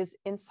tell it is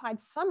inside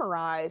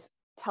summarize,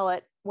 tell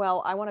it,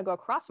 well, I want to go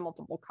across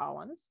multiple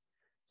columns.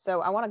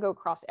 So I want to go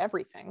across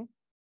everything.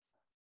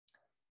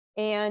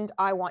 And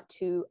I want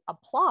to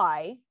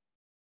apply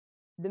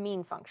the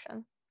mean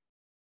function.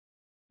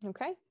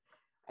 Okay.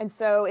 And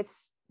so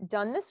it's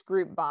done this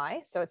group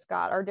by, so it's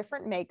got our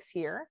different makes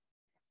here.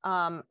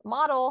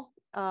 Model,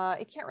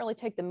 it can't really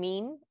take the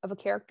mean of a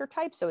character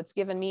type. So it's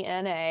given me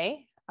NA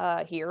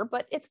here,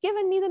 but it's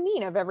given me the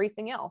mean of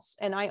everything else.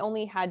 And I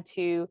only had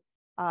to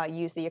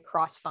use the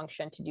across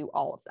function to do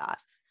all of that.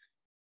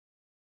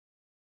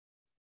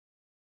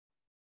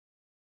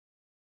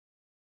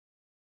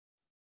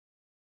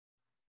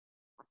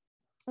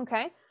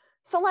 Okay,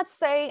 so let's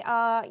say,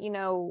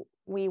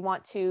 we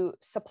want to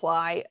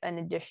supply an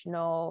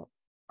additional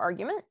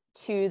argument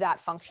to that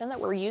function that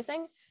we're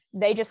using.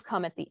 They just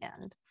come at the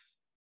end.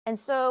 And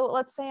so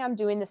let's say I'm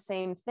doing the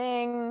same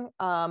thing.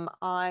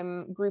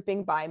 I'm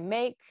grouping by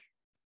make,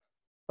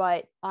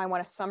 but I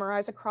want to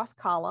summarize across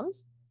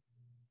columns.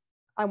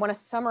 I want to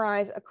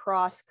summarize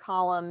across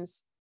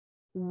columns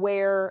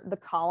where the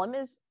column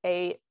is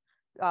a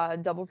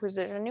double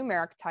precision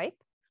numeric type.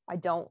 I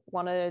don't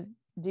want to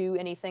do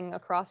anything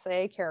across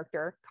a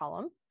character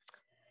column.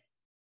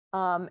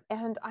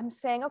 And I'm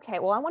saying, okay,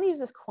 well, I want to use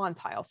this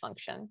quantile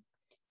function,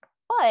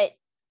 but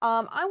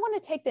I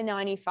want to take the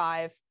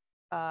 95%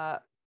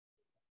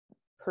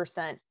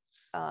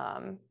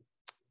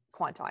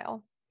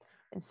 quantile.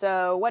 And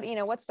so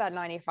what's that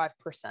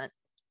 95%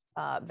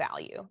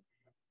 value?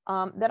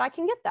 That I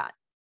can get that.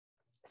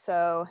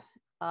 So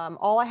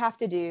all I have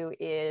to do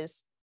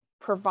is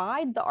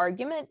provide the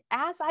argument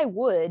as I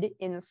would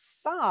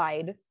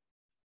inside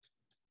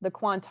the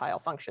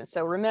quantile function.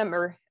 So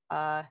remember,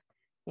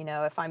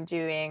 if I'm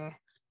doing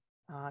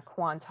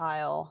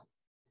quantile,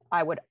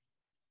 I would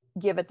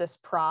give it this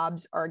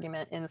probs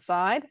argument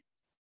inside,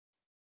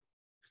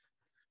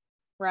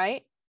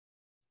 right?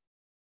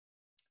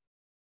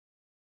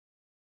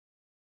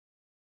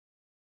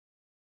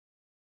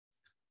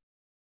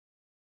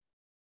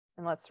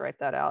 And let's write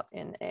that out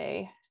in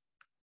a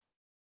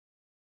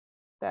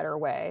better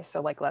way.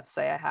 So like, let's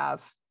say I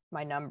have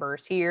my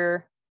numbers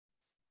here.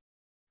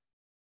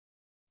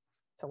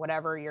 So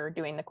whatever you're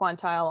doing the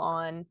quantile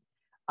on,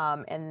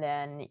 and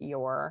then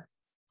your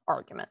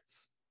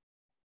arguments.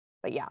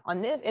 But yeah,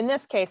 in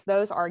this case,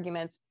 those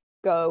arguments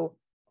go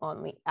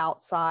on the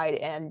outside.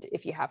 And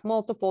if you have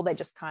multiple, they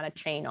just kind of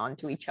chain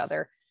onto each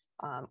other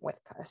with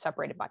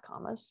separated by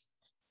commas.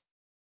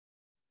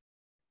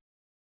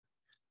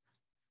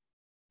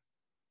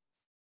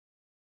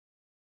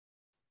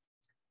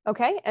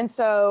 Okay, and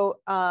so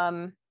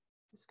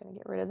just gonna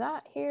get rid of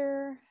that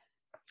here.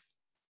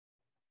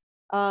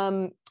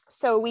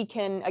 So we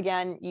can,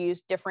 again,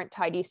 use different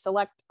tidy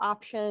select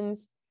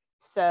options.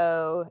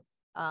 So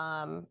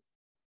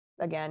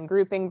again,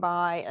 grouping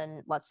by,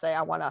 and let's say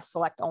I want to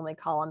select only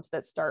columns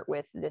that start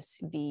with this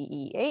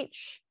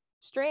VEH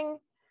string,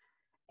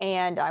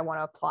 and I want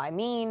to apply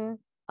mean,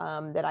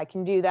 that I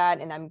can do that.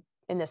 And I'm,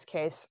 in this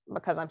case,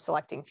 because I'm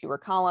selecting fewer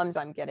columns,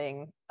 I'm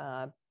getting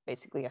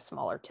basically a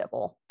smaller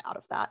tibble out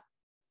of that.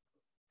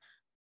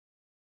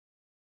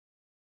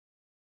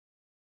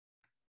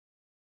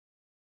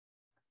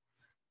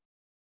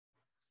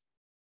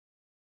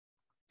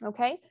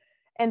 Okay,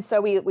 and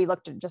so we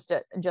looked at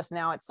just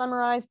now at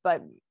summarize,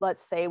 but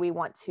let's say we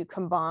want to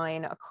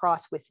combine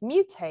across with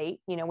mutate.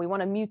 We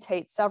want to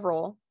mutate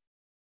several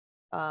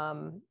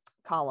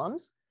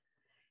columns.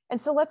 And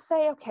so let's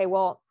say, okay,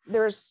 well,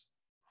 there's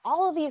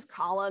all of these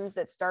columns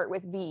that start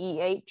with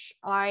VEH.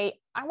 I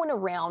want to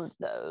round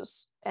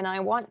those, and I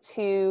want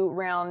to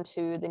round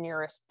to the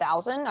nearest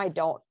 1,000. I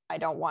don't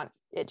want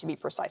it to be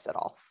precise at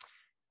all.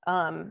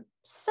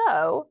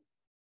 So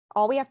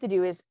all we have to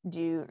do is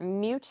do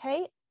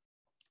mutate,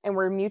 and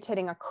we're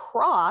mutating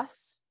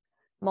across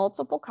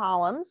multiple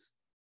columns.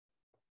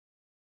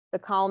 The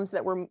columns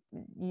that we're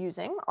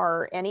using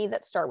are any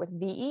that start with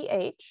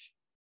VEH.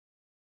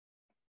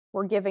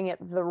 We're giving it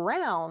the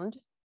round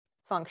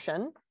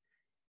function,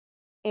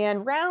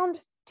 and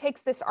round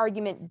takes this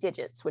argument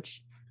digits,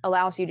 which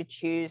allows you to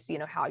choose,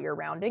 how you're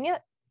rounding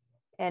it.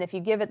 And if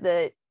you give it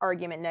the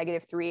argument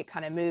 -3, it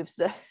kind of moves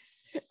the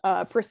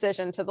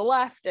precision to the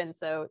left. And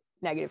so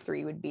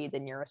 -3 would be the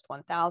nearest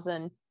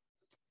 1,000.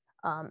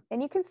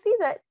 And you can see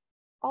that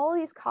all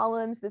these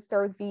columns that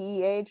start with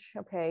VEH,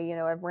 okay,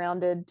 I've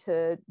rounded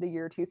to the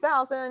year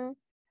 2000.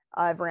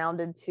 I've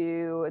rounded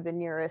to the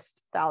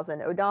nearest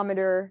 1,000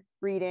 odometer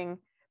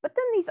reading. But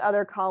then these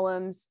other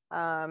columns,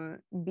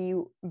 BYRNO,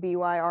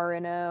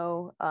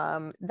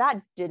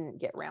 that didn't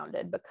get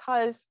rounded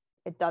because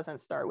it doesn't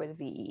start with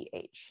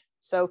VEH.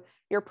 So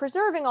you're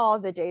preserving all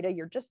of the data.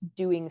 You're just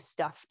doing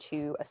stuff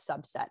to a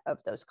subset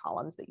of those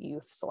columns that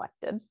you've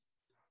selected.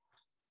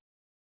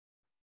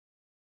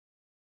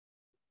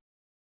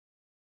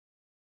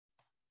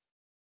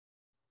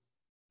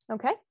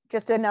 Okay,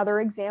 just another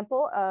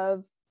example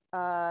of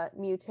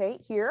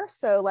mutate here.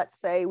 So let's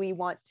say we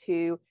want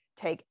to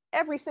take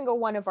every single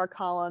one of our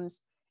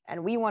columns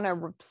and we want to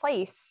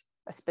replace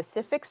a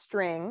specific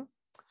string.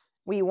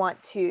 We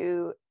want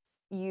to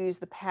use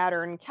the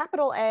pattern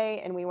capital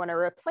A, and we want to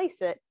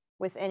replace it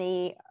with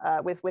any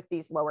with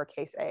these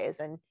lowercase a's.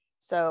 And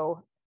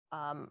so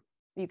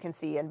you can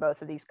see in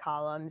both of these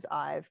columns,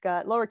 I've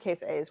got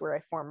lowercase a's where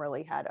I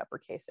formerly had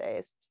uppercase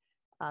a's.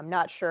 I'm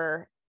not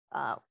sure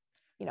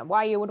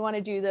why you would want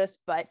to do this,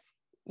 but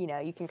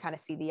you can kind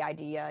of see the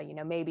idea.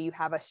 Maybe you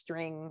have a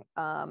string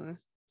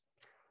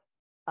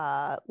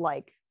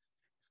like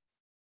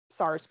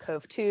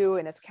SARS-CoV-2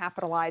 and it's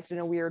capitalized in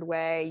a weird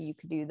way. You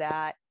could do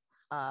that,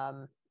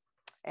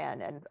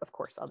 and of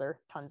course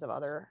tons of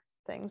other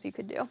things you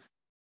could do.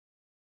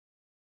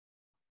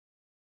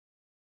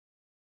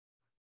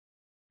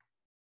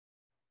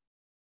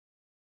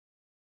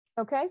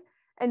 Okay,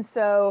 and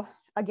so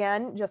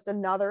again, just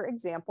another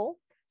example.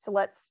 So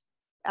let's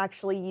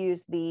actually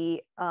use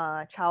the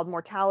child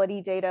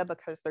mortality data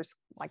because there's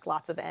like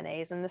lots of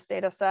NAs in this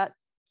data set.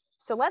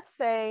 So let's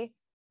say,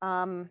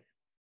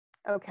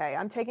 okay,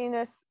 I'm taking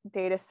this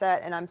data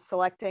set and I'm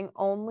selecting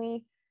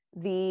only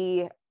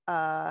the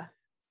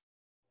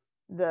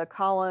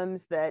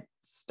columns that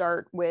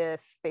start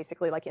with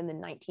basically like in the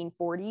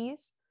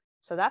 1940s.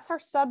 So that's our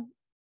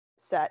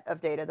subset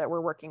of data that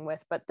we're working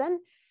with. But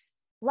then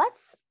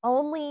let's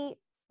only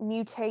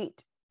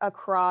mutate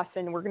across,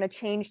 and we're going to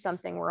change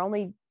something. We're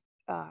only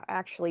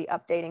actually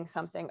updating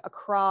something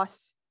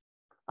across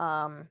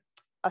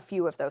a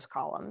few of those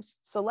columns.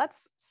 So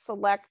let's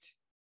select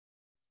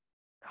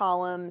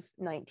columns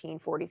 19,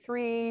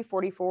 43,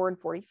 44, and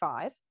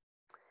 45.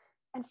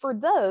 And for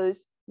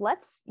those,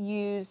 let's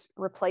use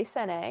replace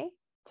NA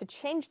to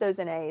change those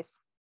NAs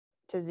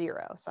to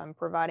 0. So I'm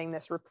providing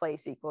this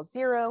replace equals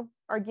 0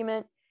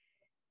 argument.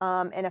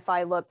 And if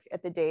I look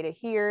at the data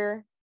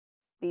here,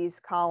 these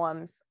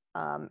columns,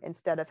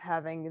 instead of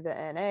having the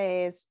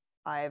NAs,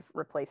 I've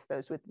replaced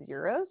those with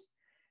zeros.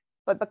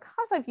 But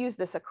because I've used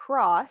this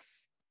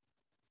across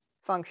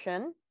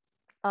function,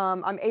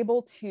 I'm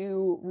able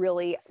to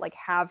really like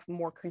have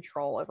more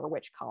control over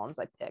which columns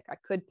I pick. I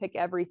could pick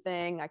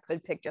everything. I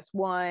could pick just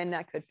one.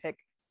 I could pick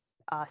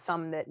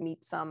some that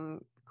meet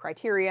some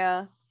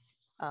criteria.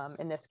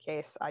 In this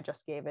case, I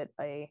just gave it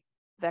a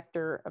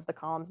vector of the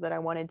columns that I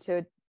wanted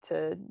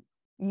to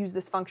use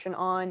this function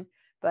on.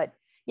 But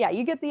yeah,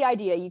 you get the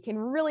idea. You can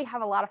really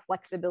have a lot of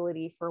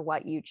flexibility for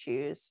what you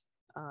choose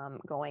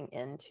going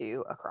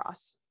into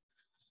across.